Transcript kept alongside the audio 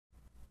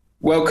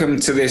Welcome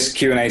to this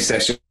Q&A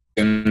session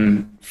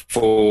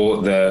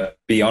for the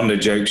Beyond a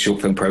Joke short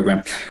film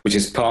programme, which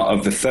is part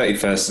of the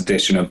 31st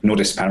edition of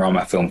Nordisk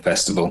Panorama Film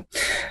Festival.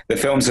 The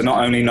films are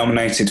not only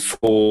nominated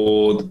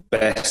for the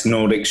Best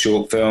Nordic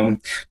Short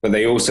Film, but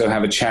they also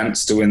have a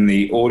chance to win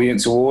the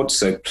Audience Award,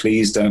 so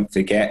please don't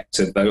forget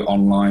to vote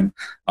online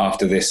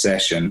after this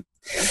session.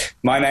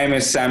 My name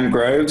is Sam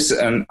Groves,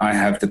 and I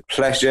have the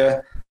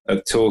pleasure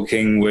of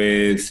talking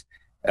with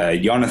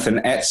Jonathan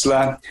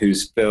Etzler,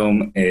 whose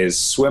film is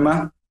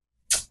Swimmer,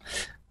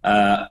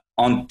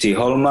 Antti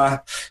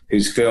Holma,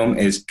 whose film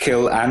is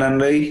Kill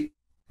Anneli,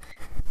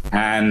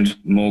 and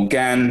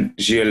Morgane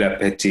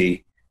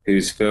Gilles-Petit,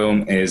 whose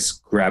film is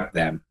Grab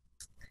Them.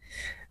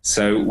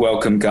 So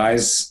welcome,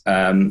 guys.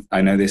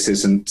 I know this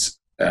isn't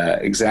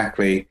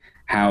exactly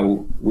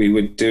how we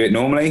would do it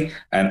normally.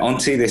 And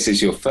Antti, this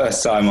is your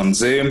first time on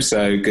Zoom,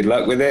 so good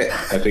luck with it.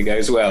 Hope it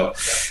goes well.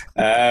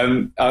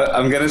 I'm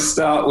going to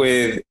start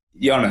with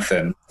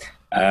Jonathan,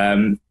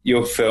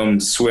 your film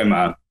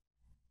Swimmer,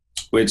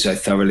 which I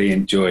thoroughly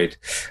enjoyed.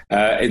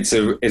 It's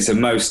a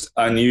most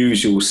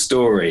unusual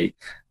story,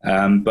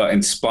 but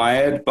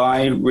inspired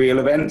by real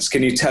events.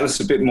 Can you tell us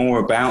a bit more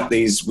about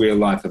these real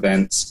life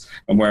events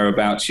and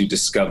whereabouts you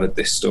discovered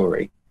this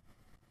story?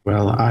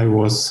 Well, I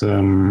was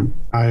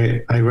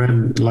I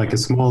read like a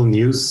small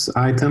news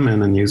item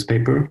in a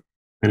newspaper,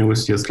 and it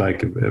was just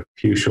like a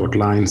few short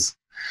lines.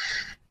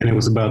 And it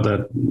was about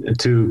that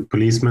two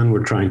policemen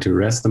were trying to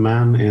arrest a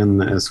man in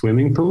a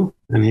swimming pool,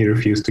 and he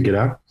refused to get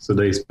up. So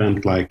they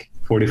spent like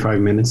 45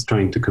 minutes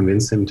trying to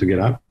convince him to get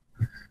up.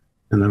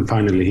 And then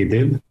finally he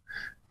did.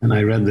 And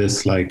I read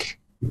this like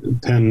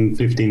 10,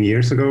 15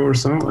 years ago or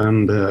so.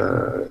 And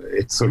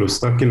it sort of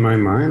stuck in my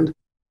mind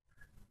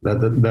that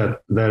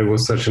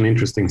was such an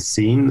interesting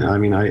scene. I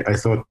mean, I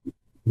thought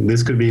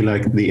this could be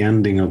like the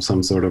ending of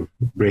some sort of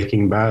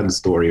Breaking Bad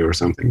story or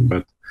something.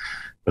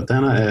 But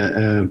then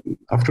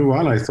after a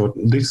while, I thought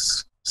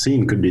this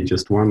scene could be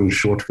just one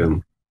short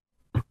film.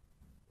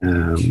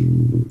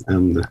 And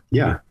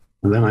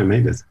then I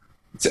made it.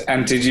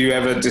 And did you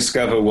ever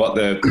discover what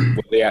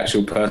the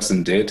actual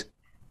person did?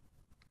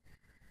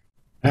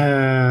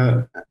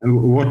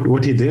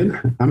 What he did?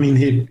 I mean,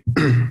 he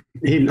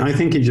I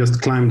think he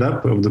just climbed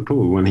up of the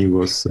pool when he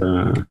was.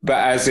 But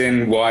as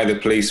in, why the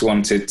police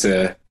wanted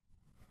to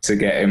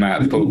get him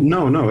out of the pool?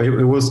 No,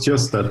 it was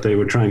just that they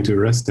were trying to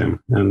arrest him,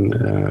 and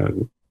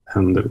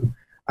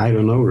I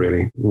don't know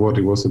really what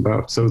it was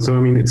about. So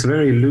I mean, it's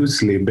very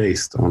loosely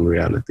based on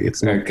reality.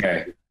 It's not,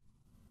 okay.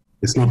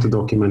 It's not a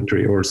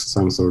documentary or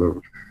some sort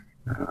of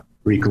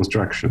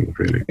reconstruction,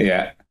 really.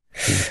 Yeah.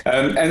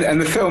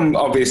 And the film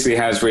obviously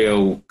has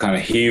real kind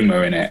of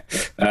humor in it.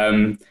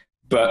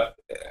 But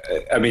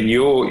I mean,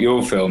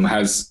 your film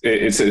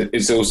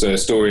it's also a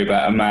story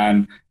about a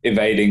man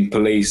evading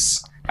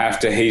police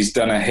after he's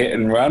done a hit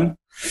and run.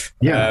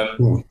 Yeah.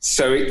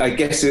 So I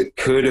guess it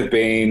could have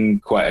been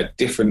quite a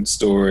different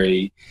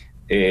story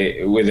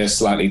with a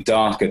slightly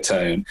darker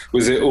tone.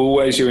 Was it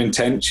always your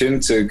intention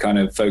to kind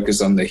of focus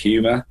on the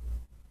humor?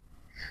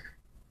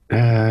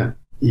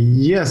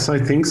 Yes, I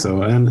think so.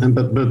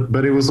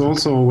 But it was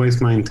also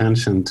always my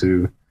intention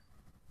to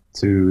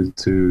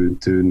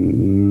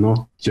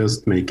not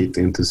just make it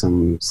into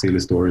some silly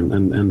story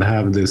and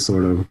have this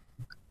sort of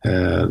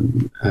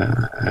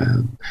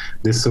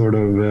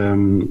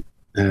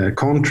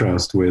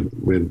contrast with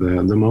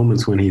the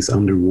moments when he's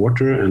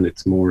underwater and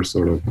it's more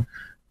sort of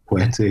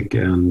poetic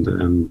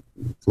and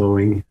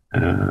flowing.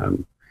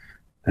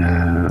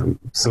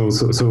 So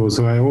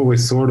I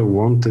always sort of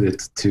wanted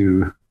it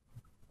to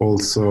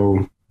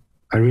also.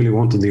 I really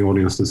wanted the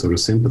audience to sort of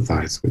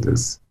sympathize with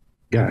this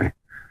guy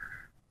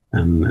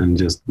and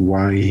just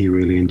why he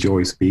really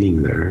enjoys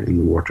being there in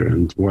the water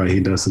and why he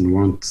doesn't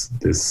want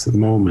this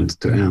moment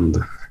to end,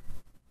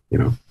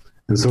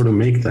 and sort of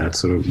make that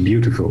sort of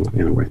beautiful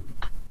in a way.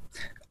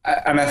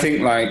 And I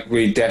think like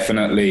we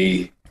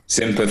definitely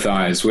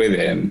sympathize with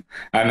him,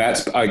 and I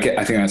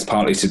think that's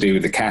partly to do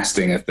with the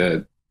casting of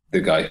the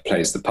guy who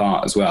plays the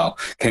part as well.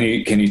 Can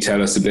you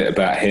tell us a bit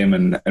about him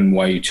and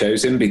why you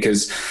chose him?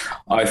 Because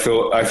I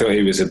thought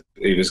he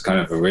was kind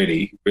of a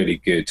really, really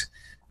good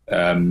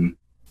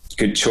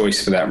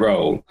choice for that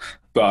role.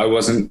 But I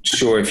wasn't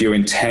sure if your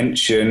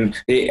intention.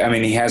 He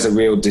has a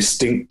real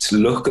distinct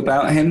look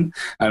about him,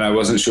 and I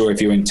wasn't sure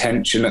if your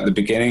intention at the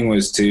beginning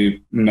was to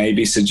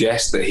maybe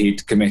suggest that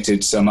he'd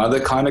committed some other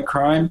kind of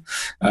crime.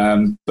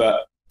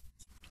 But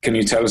can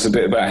you tell us a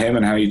bit about him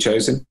and how you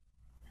chose him?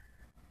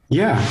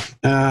 Yeah.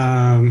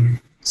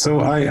 So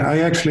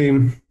I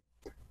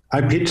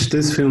pitched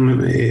this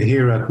film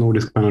here at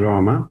Nordisk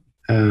Panorama,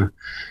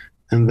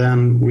 and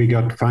then we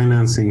got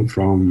financing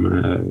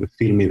from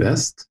Film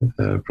West,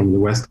 from the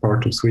west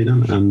part of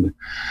Sweden, and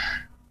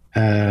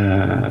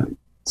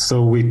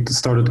so we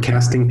started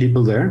casting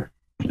people there.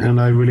 And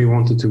I really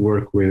wanted to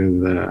work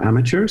with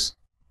amateurs,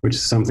 which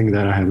is something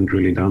that I haven't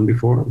really done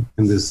before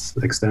in this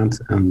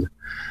extent. And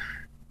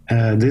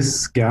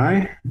this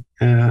guy.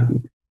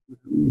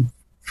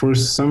 For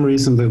some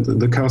reason,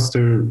 the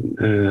caster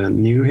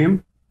knew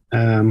him,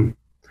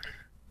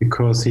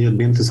 because he had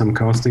been to some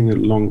casting a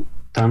long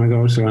time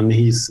ago. So, and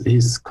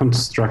he's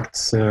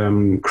constructs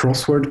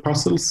crossword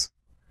puzzles.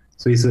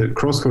 So he's a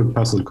crossword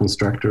puzzle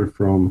constructor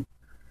from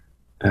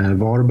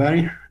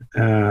Varberg,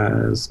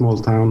 a small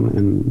town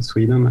in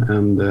Sweden,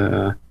 and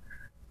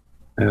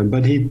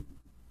but he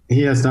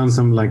has done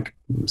some like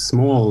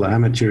small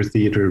amateur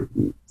theater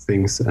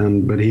things,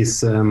 but he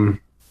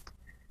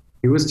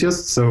was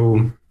just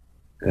so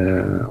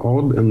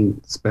odd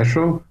and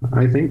special,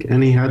 I think,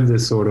 and he had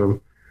this sort of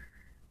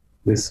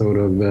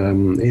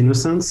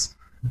innocence.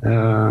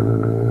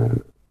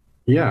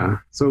 Yeah.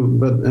 So,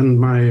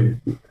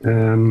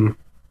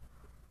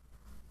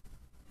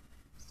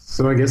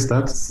 so I guess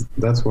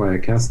that's why I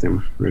cast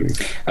him, really.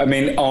 I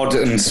mean, odd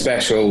and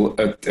special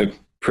are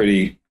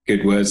pretty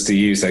good words to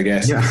use, I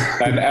guess. Yeah.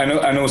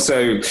 and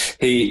also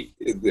he,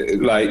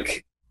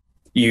 like,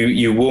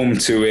 you warm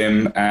to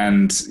him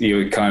and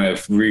you're kind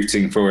of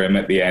rooting for him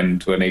at the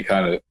end when he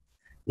kind of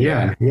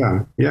yeah.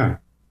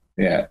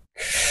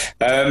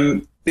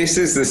 This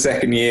is the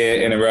second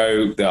year in a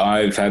row that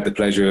I've had the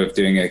pleasure of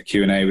doing a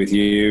Q&A with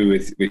you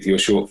with your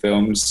short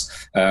films.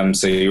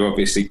 So you're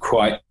obviously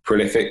quite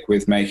prolific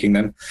with making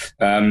them.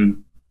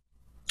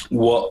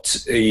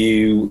 What are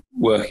you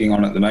working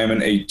on at the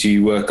moment? Do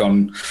you work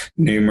on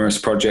numerous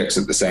projects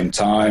at the same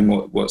time?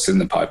 What's in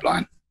the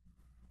pipeline?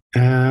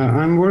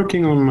 I'm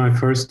working on my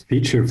first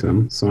feature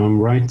film, so I'm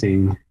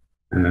writing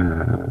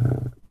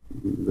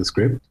the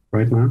script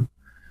right now.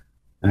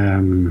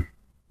 And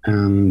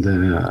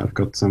I've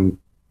got some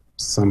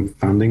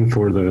funding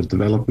for the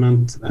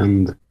development,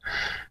 and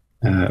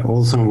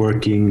also I'm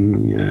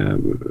working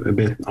a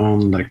bit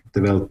on like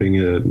developing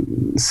a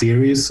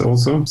series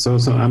also. So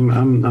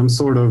I'm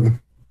sort of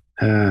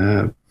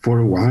for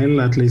a while,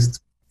 at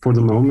least for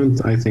the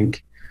moment, I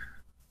think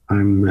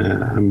I'm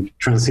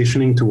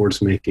transitioning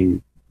towards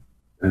making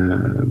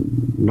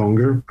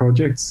longer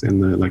projects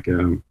in a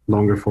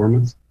longer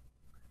format.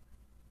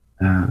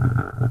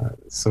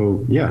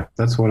 So yeah,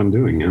 that's what I'm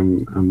doing.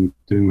 I'm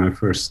doing my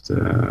first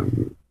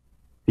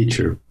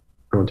feature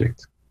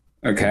project.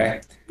 Okay.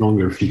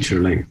 Longer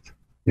feature length.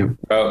 Yep.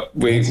 Well,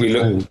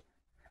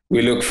 we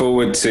look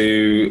forward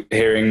to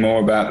hearing more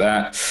about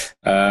that.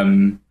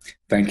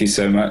 Thank you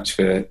so much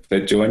for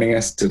joining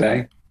us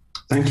today.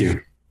 Thank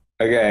you.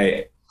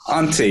 Okay,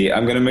 Auntie,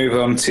 I'm going to move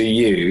on to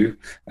you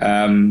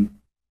and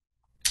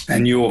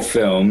your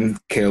film,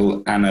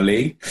 Kill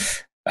Annalie.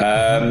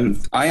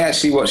 I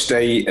actually watched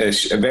a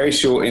very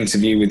short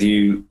interview with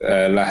you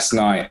last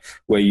night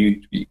where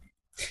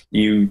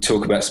you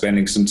talk about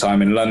spending some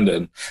time in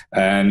London,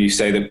 and you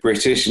say that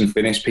British and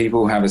Finnish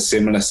people have a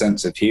similar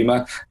sense of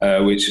humour,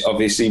 which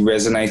obviously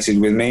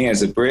resonated with me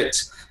as a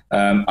Brit.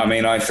 I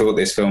mean, I thought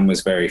this film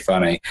was very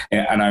funny,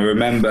 and I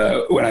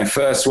remember when I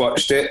first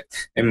watched it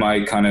in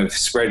my kind of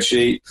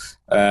spreadsheet,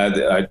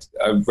 I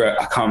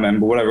can't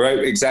remember what I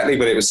wrote exactly,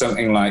 but it was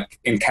something like,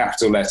 in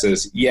capital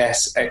letters,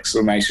 yes, !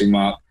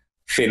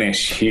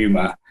 Finnish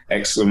humour, !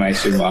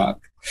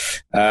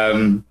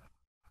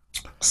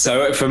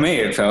 So for me,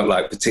 it felt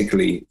like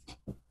particularly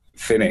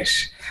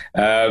Finnish.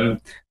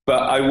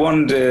 But I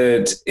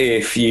wondered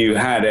if you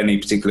had any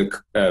particular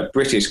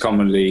British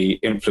comedy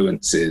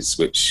influences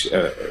which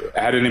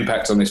had an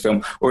impact on this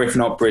film, or if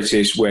not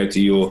British, where do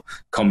your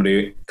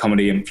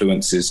comedy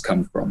influences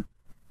come from?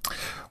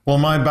 Well,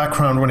 my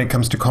background when it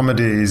comes to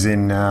comedy is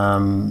in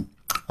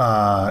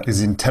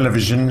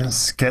television,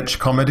 sketch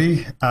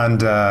comedy,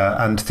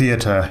 and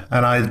theater.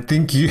 And I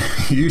think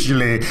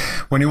usually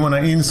when you want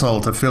to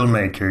insult a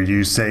filmmaker,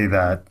 you say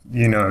that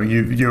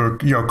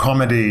your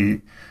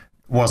comedy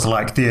was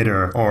like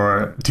theater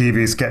or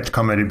TV sketch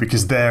comedy,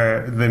 because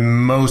they're the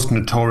most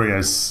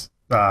notorious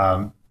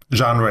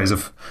genres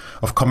of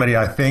comedy,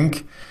 I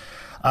think.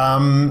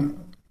 But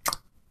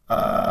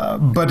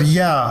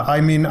yeah,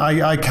 I mean,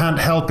 I can't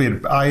help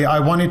it. I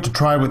wanted to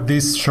try with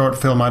this short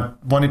film. I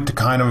wanted to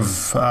kind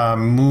of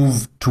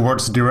move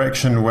towards a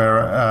direction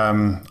where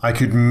I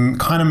could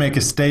kind of make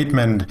a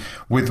statement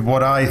with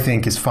what I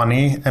think is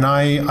funny. And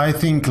I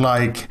think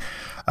like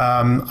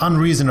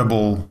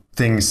unreasonable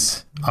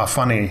things are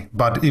funny.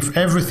 But if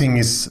everything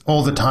is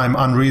all the time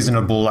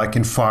unreasonable, like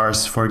in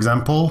farce, for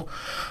example,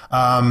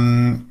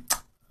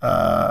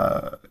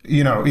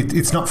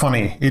 it's not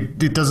funny.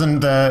 It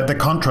doesn't. The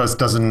contrast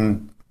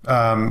doesn't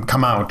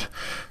come out.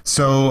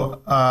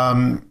 So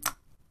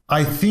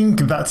I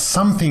think that's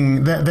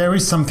something. There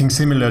is something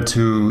similar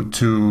to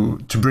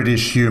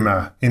British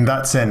humor in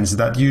that sense,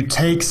 that you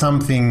take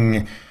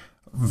something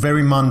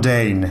very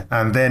mundane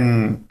and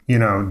then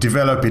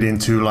develop it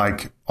into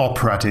like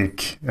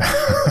operatic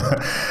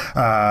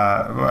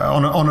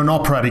on an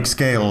operatic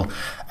scale.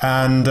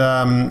 And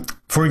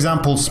for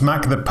example,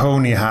 Smack the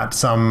Pony had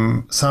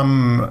some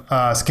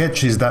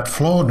sketches that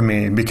floored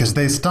me, because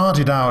they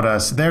started out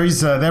as there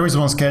is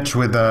one sketch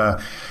with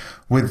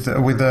with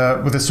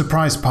a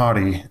surprise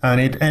party,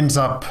 and it ends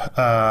up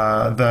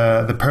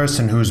the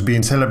person who's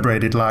being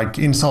celebrated like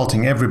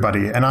insulting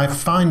everybody, and I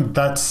find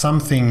that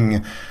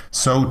something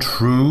so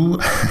true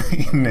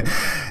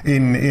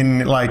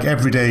in like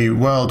everyday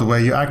world where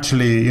you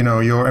actually, you know,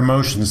 your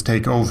emotions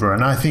take over,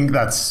 and I think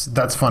that's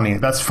funny.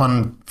 That's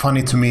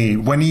funny to me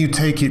when you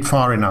take it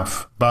far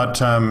enough.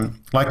 But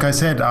like I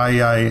said,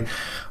 I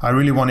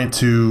really wanted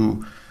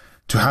to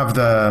have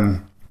the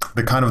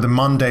kind of the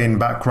mundane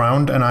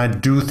background, and I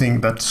do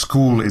think that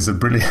school is a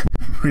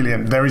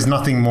brilliant. There is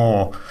nothing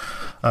more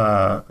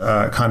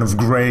kind of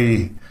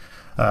gray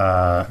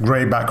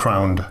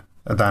background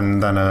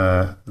than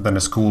a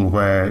school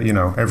where, you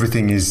know,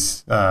 everything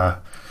is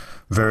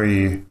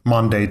very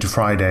Monday to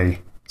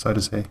Friday, so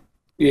to say.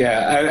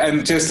 Yeah,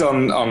 and just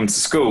on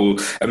school,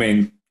 I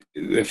mean,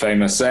 the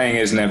famous saying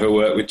is never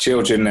work with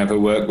children, never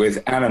work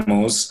with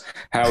animals.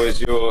 How is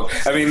your,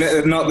 I mean,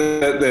 not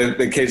that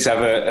the kids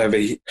have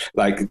a,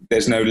 like,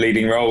 there's no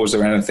leading roles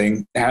or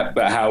anything,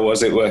 but how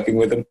was it working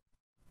with them?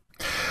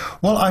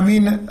 Well, I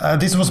mean,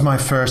 this was my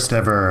first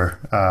ever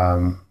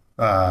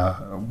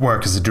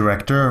work as a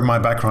director. My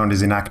background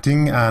is in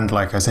acting, and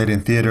like I said,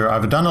 in theater.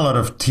 I've done a lot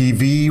of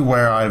TV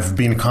where I've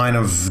been kind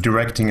of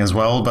directing as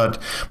well,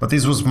 but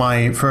this was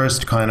my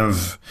first kind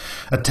of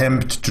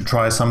attempt to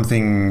try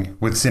something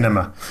with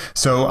cinema.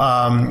 So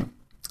I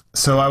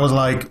was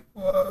like,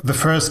 the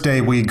first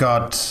day we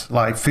got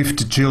like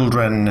 50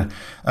 children,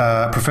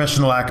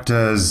 professional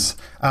actors,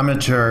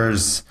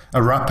 amateurs,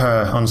 a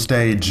rapper on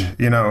stage,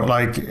 you know,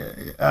 like,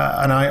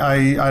 and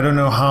I don't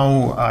know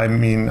how, I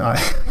mean,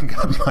 I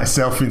got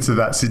myself into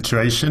that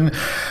situation,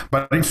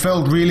 but it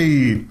felt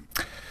really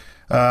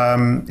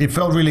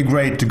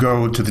great to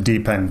go to the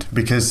deep end,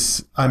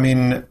 because, I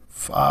mean,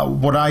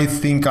 what I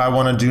think I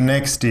want to do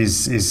next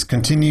is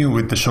continue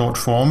with the short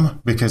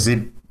form, because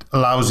it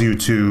allows you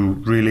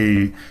to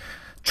really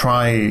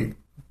try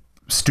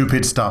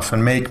stupid stuff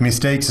and make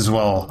mistakes as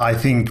well. I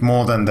think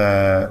more than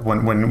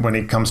when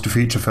it comes to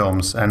feature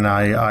films, and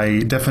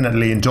I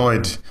definitely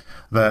enjoyed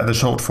the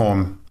short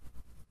form.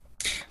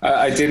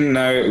 I didn't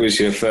know it was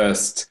your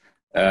first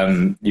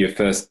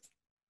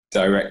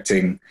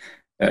directing,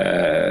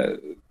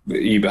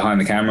 you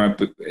behind the camera,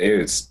 but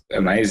it was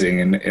amazing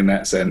in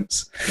that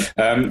sense.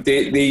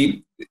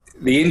 The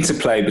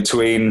interplay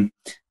between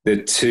the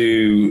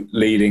two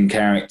leading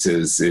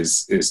characters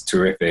is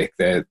terrific.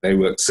 They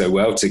work so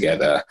well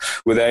together.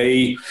 Were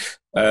they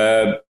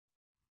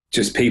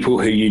just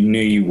people who you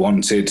knew you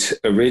wanted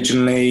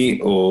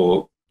originally,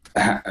 or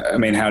I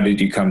mean, how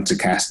did you come to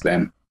cast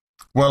them?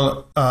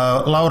 Well,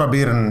 Laura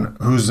Bjørn,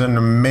 who's an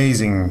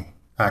amazing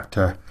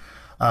actor,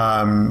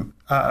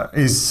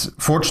 is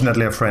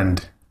fortunately a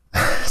friend.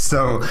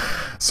 So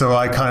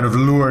I kind of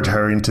lured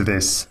her into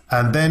this,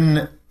 and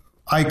then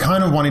I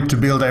kind of wanted to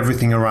build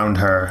everything around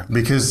her,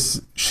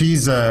 because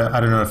she's I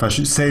don't know if I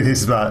should say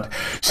this, but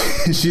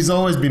she's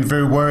always been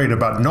very worried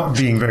about not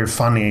being very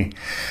funny.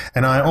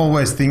 And I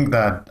always think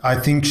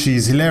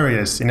she's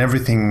hilarious in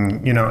everything,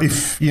 you know,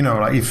 if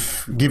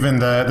given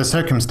the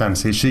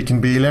circumstances, she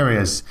can be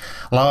hilarious.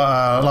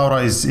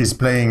 Laura is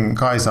playing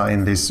Kaisa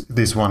in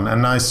this one.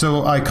 And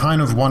I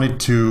kind of wanted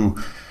to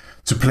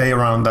play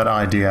around that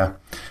idea.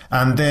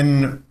 And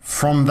then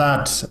from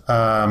that,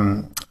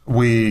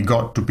 we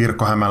got to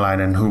Pirkko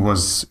Hämäläinen, who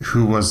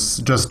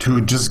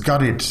just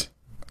got it.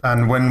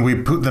 And when we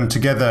put them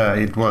together,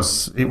 it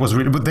was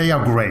really, but they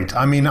are great.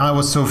 I mean, I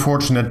was so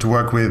fortunate to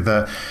work with,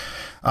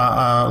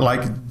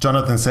 like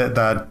Jonathan said,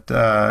 that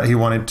he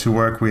wanted to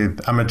work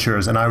with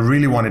amateurs, and I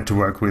really wanted to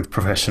work with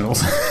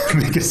professionals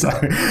because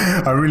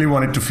I really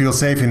wanted to feel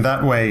safe in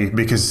that way,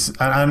 because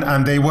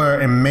and they were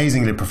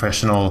amazingly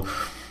professional.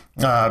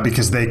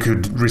 Because they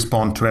could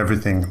respond to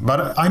everything.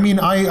 But I mean,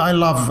 I've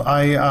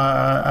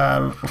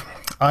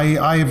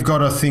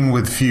got a thing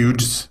with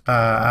feuds,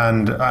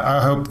 and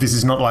I hope this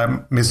is not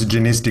like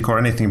misogynistic or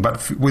anything,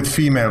 but with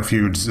female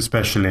feuds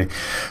especially.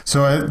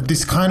 So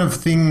this kind of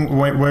thing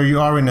where you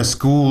are in a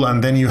school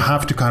and then you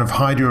have to kind of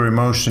hide your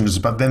emotions,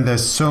 but then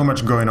there's so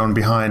much going on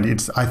behind.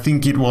 I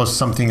think it was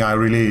something I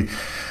really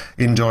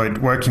enjoyed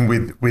working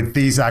with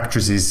these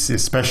actresses,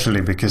 especially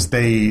because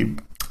they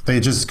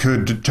just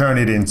could turn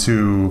it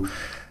into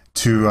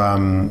very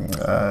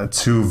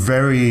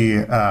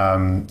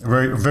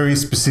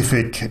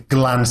specific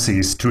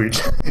glances to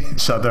each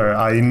other.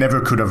 I never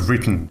could have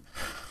written.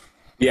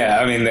 Yeah,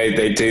 I mean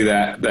they do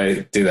that.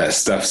 They do that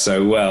stuff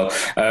so well.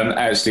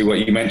 Actually, what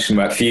you mentioned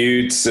about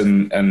feuds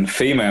and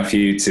female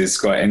feuds is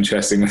quite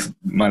interesting. With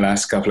my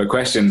last couple of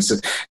questions,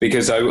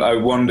 because I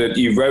wondered,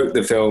 you wrote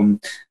the film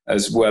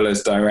as well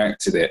as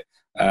directed it.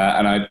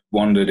 And I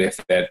wondered if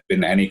there'd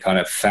been any kind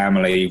of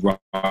family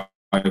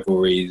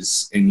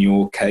rivalries in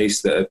your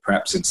case that had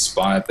perhaps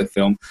inspired the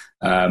film.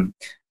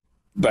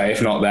 But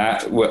if not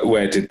that,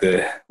 where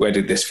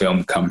did this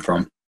film come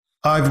from?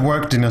 I've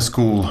worked in a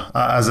school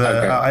as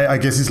Okay. I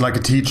guess it's like a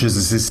teacher's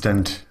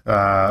assistant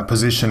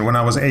position when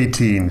I was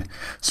 18.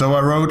 So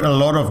I wrote a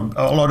lot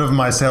of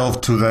myself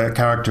to the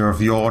character of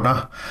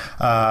Hjorton,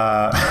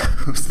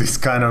 who's this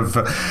kind of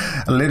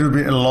a little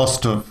bit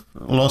lost of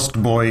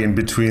lost boy in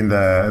between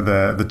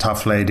the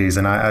tough ladies,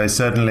 and I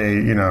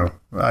certainly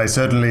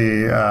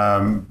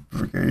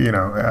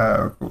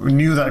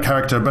knew that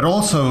character, but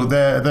also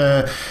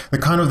the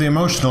kind of the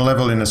emotional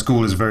level in a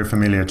school is very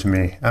familiar to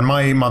me. And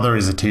my mother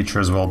is a teacher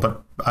as well,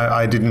 but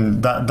I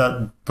didn't.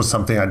 That was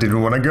something I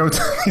didn't want to go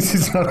to. This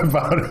is not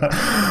about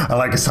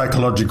a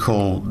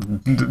psychological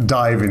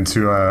dive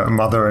into a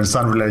mother and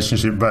son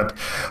relationship, but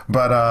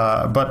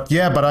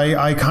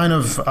I kind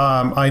of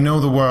I know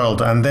the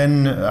world, and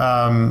then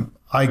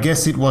I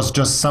guess it was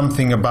just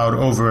something about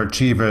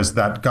overachievers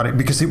that got it,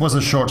 because it was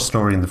a short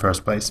story in the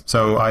first place.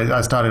 So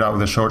I started out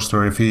with a short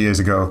story a few years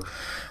ago,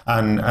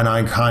 and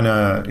I kind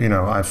of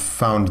I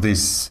found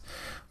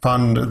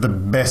the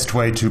best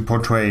way to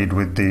portray it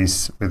with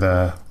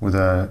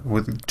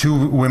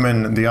two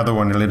women, the other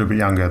one a little bit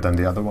younger than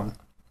the other one.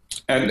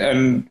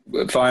 And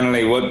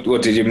finally,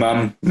 what did your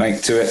mum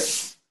make to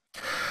it?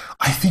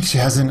 I think she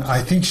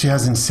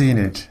hasn't seen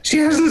it. She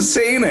hasn't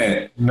seen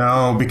it?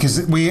 No, because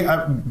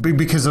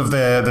because of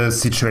the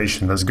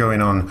situation that's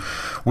going on,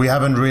 we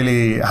haven't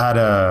really had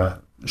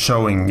a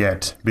showing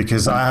yet,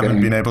 because I haven't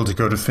been able to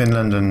go to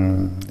Finland,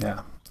 and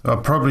yeah. I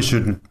probably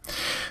shouldn't.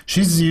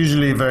 She's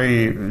usually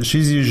very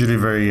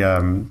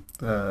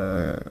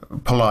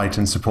polite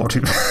and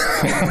supportive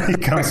when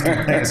it comes to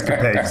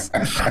escapades.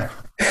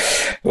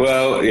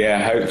 Well,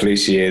 yeah, hopefully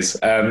she is.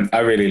 I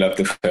really love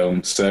the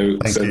film, so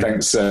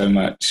thanks so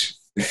much.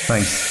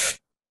 Thanks.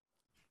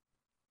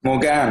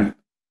 Morgan,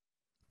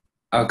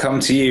 I'll come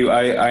to you.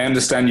 I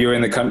understand you're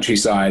in the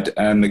countryside,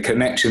 and the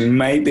connection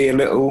may be a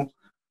little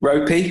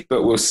ropey,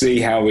 but we'll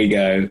see how we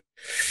go.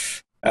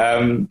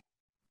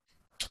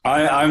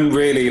 I'm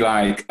really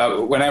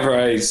whenever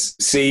I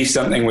see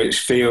something which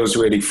feels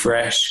really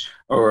fresh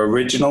or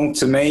original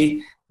to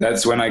me,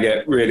 that's when I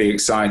get really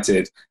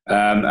excited.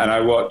 And I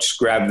watched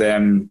Grab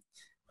Them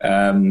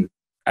and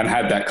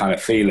had that kind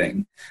of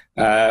feeling.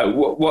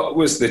 What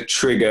was the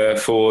trigger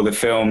for the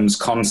film's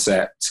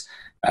concept?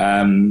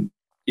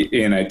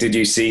 Did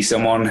you see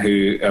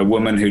a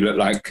woman who looked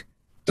like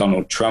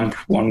Donald Trump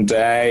one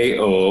day,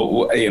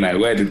 or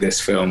where did this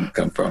film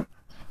come from?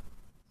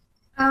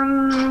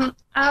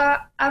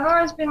 I've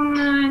always been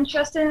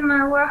interested in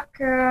my work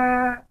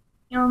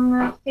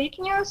on fake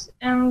news,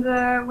 and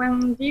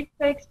when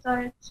deepfakes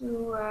started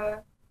to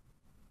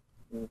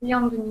be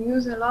on the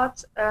news a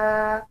lot,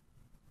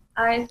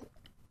 I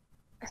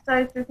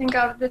started to think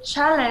of the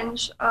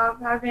challenge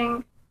of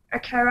having a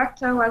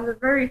character who has a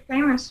very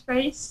famous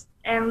face,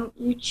 and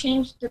you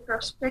change the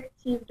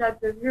perspective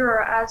that the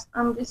viewer has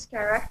on this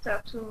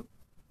character to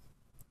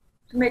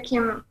make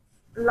him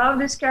love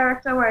this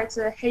character where it's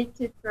a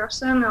hated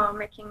person, or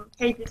making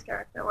hate this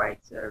character where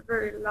it's a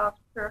very loved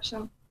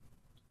person.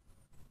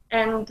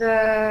 And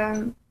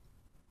I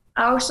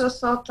also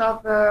thought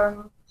of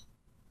the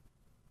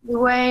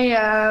way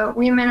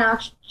women are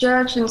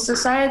judged in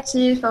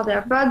society for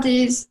their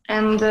bodies,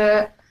 and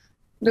the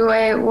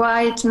way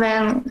white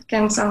men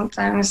can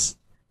sometimes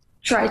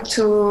try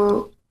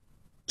to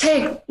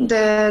take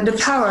the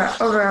power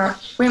over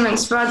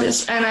women's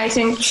bodies. And I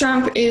think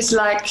Trump is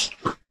like,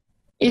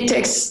 it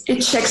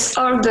checks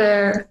all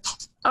the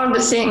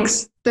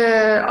things,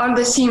 all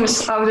the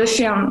themes of the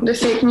film, the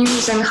fake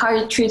news and how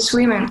it treats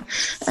women.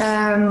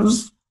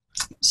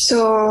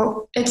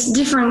 So it's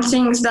different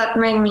things that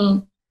made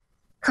me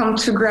come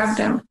to Grab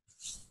Them.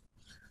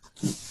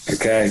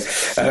 Okay,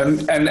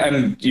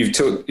 and you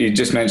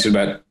just mentioned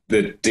about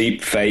the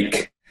deep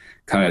fake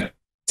kind of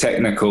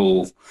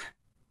technical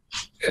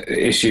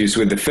issues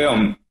with the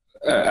film.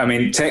 I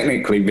mean,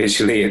 technically,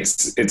 visually,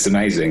 it's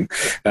amazing.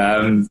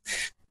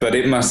 But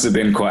it must have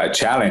been quite a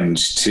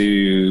challenge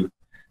to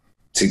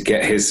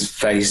get his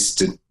face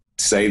to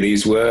say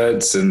these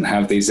words and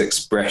have these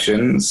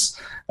expressions.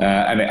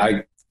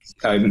 And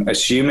I'm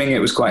assuming it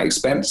was quite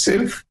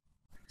expensive.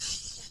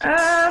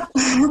 I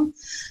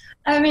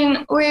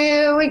mean,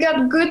 we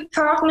got good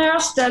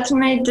partners that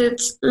made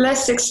it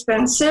less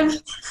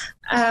expensive,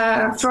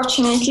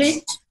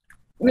 fortunately.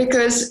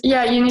 Because,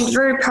 you need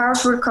very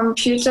powerful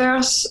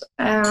computers,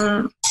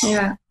 so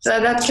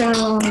that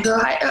can go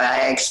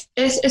high,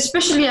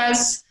 especially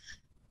as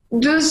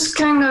those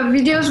kind of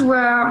videos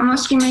were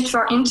mostly made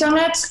for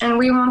internet, and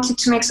we wanted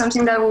to make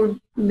something that would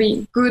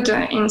be good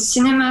in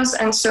cinemas,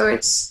 and so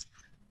it's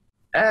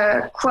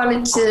a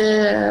quality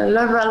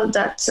level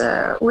that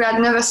we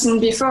had never seen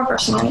before,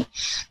 personally.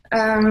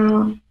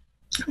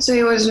 So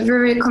it was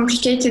very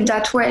complicated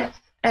that way,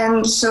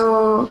 and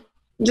so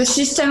the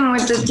system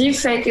with the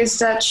deepfake is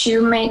that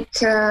you make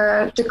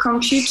the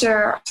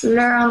computer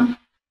learn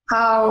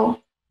how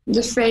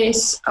the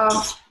face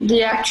of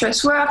the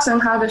actress works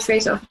and how the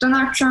face of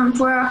Donald Trump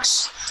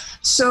works.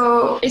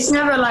 So it's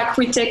never like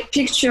we take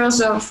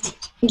pictures of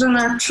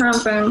Donald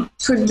Trump and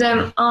put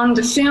them on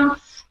the film.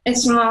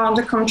 It's more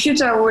the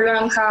computer will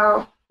learn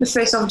how the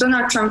face of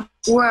Donald Trump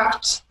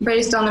worked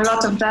based on a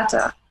lot of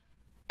data,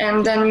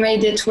 and then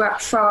made it work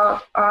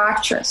for our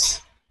actress.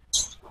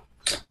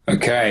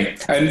 Okay,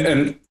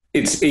 and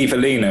it's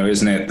Evelina,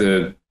 isn't it?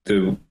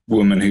 The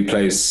woman who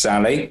plays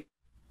Sally.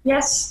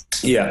 Yes.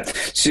 Yeah.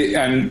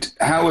 And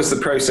how was the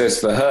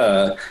process for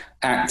her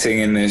acting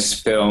in this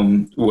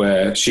film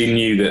where she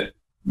knew that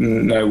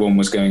no one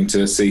was going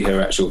to see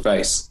her actual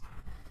face?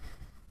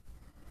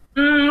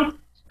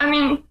 I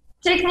mean,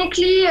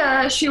 technically,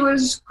 she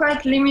was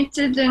quite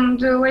limited in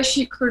the way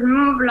she could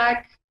move.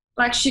 Like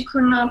she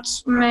could not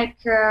make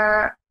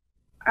her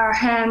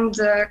hand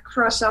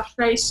cross her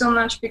face so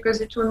much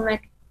because it would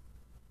make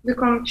the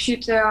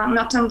computer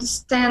not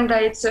understand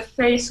that it's a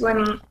face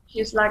when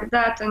she's like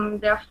that,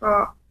 and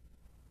therefore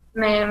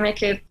may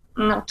make it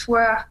not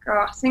work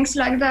or things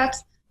like that.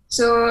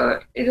 So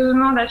it was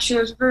more that she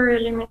was very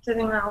limited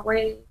in her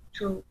way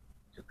to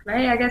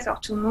play, I guess, or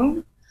to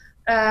move.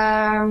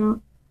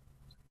 But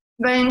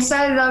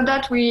inside of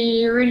that,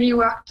 we really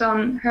worked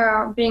on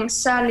her being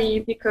Sally,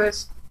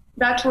 because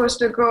that was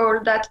the goal,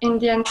 that in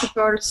the end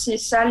people see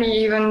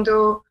Sally, even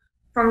though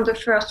from the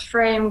first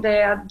frame they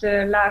had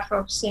the laugh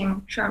of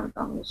seeing Trump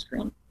on the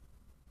screen.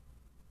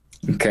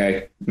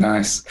 Okay,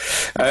 nice.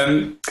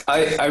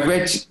 I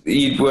read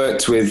you'd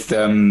worked with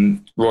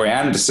Roy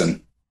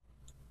Andersson.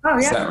 Oh,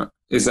 yeah.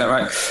 Is that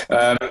right?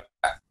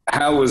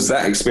 How was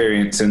that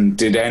experience, and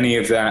did any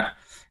of that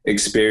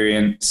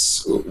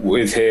experience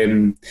with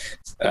him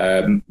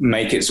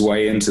make its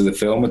way into the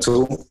film at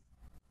all?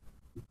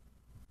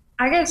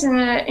 I guess in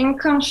an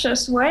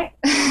unconscious way.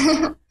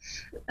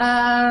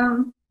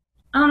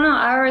 I don't know,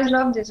 I always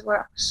loved his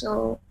work,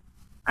 so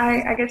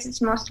I guess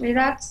it's mostly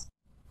that.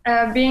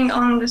 Being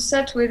on the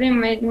set with him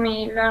made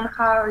me learn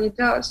how he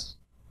does.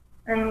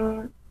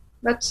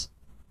 But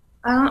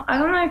I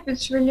don't know if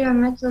it's really a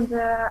method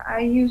I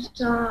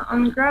used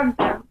on Grab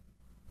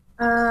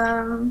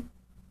Them.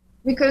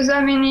 Because,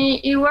 I mean,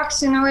 he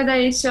works in a way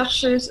that he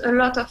searches a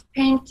lot of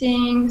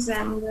paintings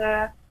and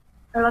a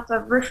lot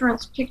of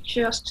reference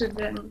pictures to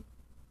then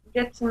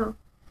get into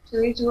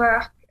his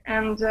work.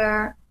 And,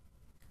 I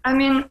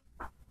mean,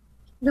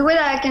 the way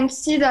that I can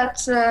see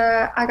that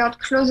I got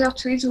closer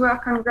to his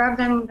work on Grab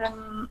Them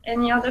than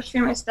any other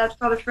film is that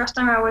for the first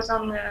time I was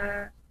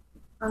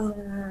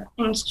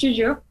in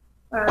studio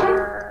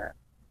for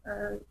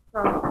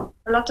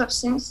a lot of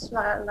scenes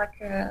like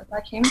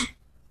him.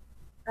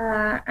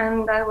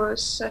 And that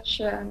was such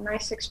a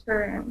nice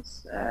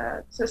experience,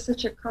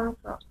 such a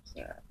comfort.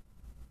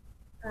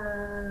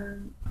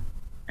 And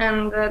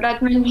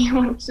that made me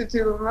want to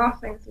do more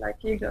things like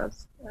he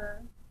does.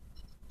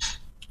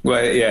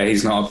 Well, yeah,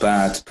 he's not a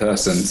bad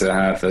person to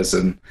have as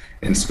an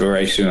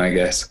inspiration, I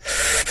guess.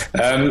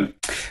 And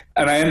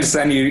I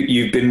understand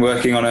you've been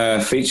working on a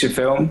feature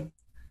film.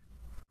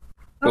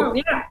 Oh,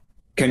 yeah.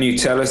 Can you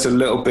tell us a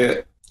little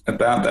bit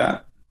about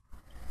that?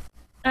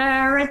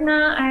 Right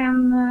now I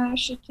am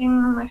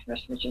shooting my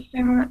first feature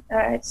film.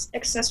 It's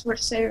Excess Will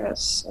Save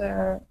Us,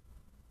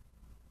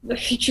 the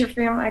feature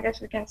film, I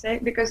guess we can say,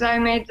 because I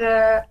made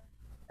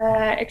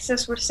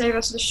Excess Will Save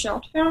Us, the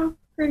short film,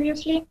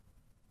 previously.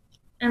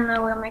 And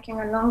now we're making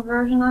a long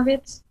version of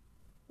it.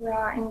 We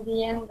are in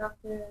the end of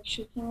the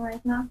shooting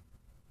right now.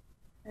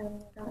 And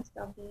we're going to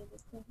start the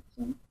editing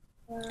soon.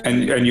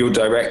 And you're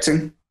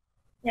directing?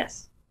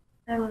 Yes.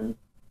 And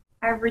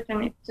I've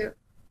written it too.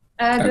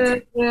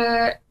 Okay.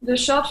 The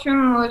short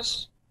film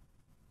was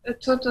a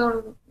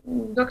total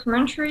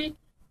documentary,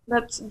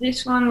 but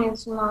this one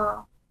is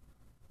more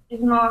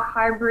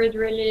hybrid,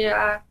 really,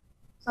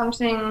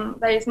 something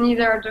that is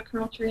neither a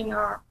documentary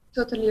nor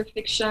totally a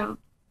fiction.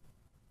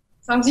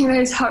 Something that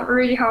is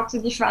really hard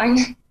to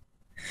define.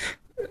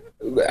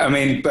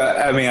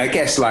 I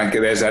guess like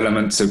there's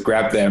elements of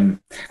Grab Them.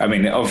 I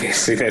mean,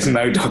 obviously there's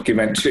no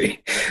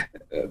documentary,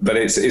 but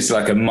it's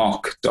like a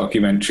mock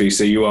documentary.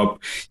 So you are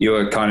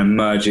kind of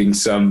merging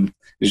some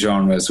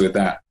genres with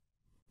that.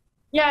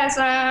 Yes,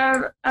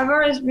 I've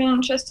always been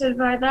interested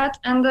by that,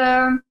 and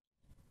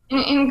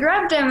in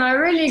Grab Them I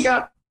really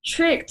got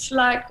tricked.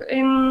 Like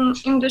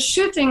in the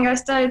shooting, I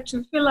started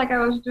to feel like I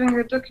was doing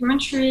a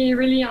documentary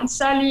really on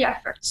Sally. I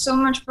felt so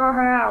much for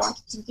her. I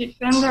wanted to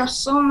defend her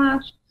so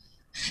much.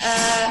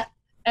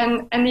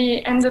 And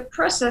the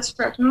process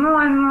felt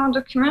more and more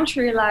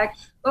documentary, like,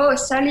 oh,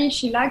 Sally,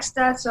 she likes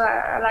that, so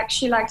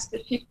she likes the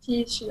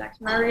 50s, she likes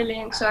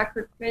Marilyn, so I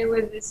could play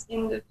with this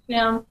in the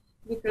film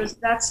because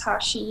that's how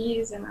she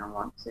is and I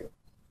want to.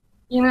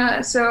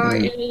 So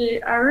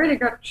I really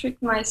got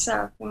tricked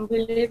myself in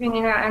believing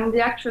in her, and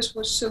the actress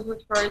was so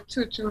good for it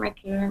too, to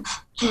make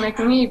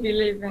me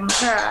believe in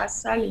her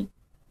as Sally,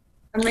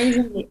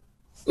 amazingly.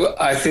 Well,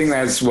 I think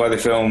that's why the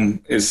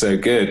film is so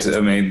good.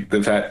 I mean,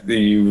 the fact that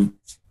you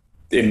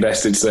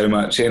invested so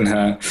much in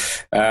her.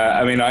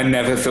 I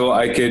never thought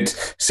I could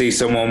see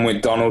someone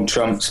with Donald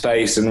Trump's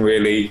face and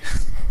really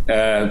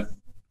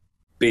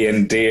be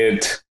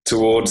endeared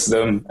towards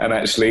them and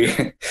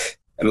actually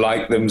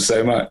like them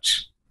so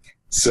much.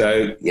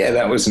 So, yeah,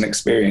 that was an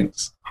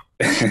experience.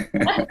 But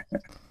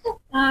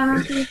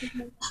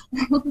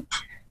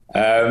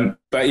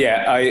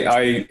yeah,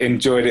 I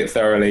enjoyed it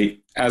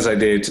thoroughly, as I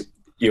did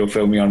your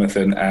film,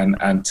 Jonathan and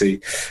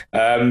Antti.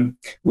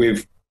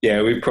 We've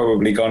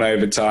probably gone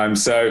over time,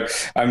 so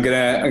I'm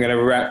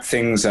gonna wrap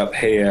things up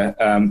here.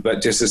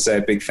 But just to say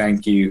a big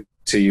thank you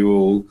to you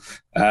all.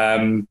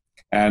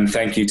 And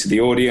thank you to the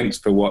audience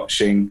for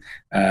watching.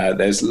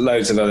 There's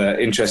loads of other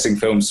interesting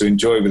films to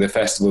enjoy with the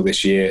festival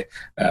this year.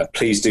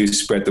 Please do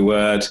spread the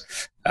word.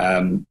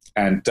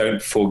 And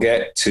don't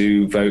forget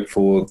to vote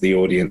for the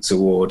Audience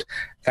Award.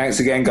 Thanks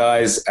again,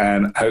 guys.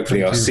 And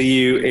hopefully I'll see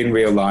you in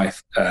real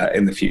life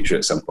in the future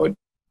at some point.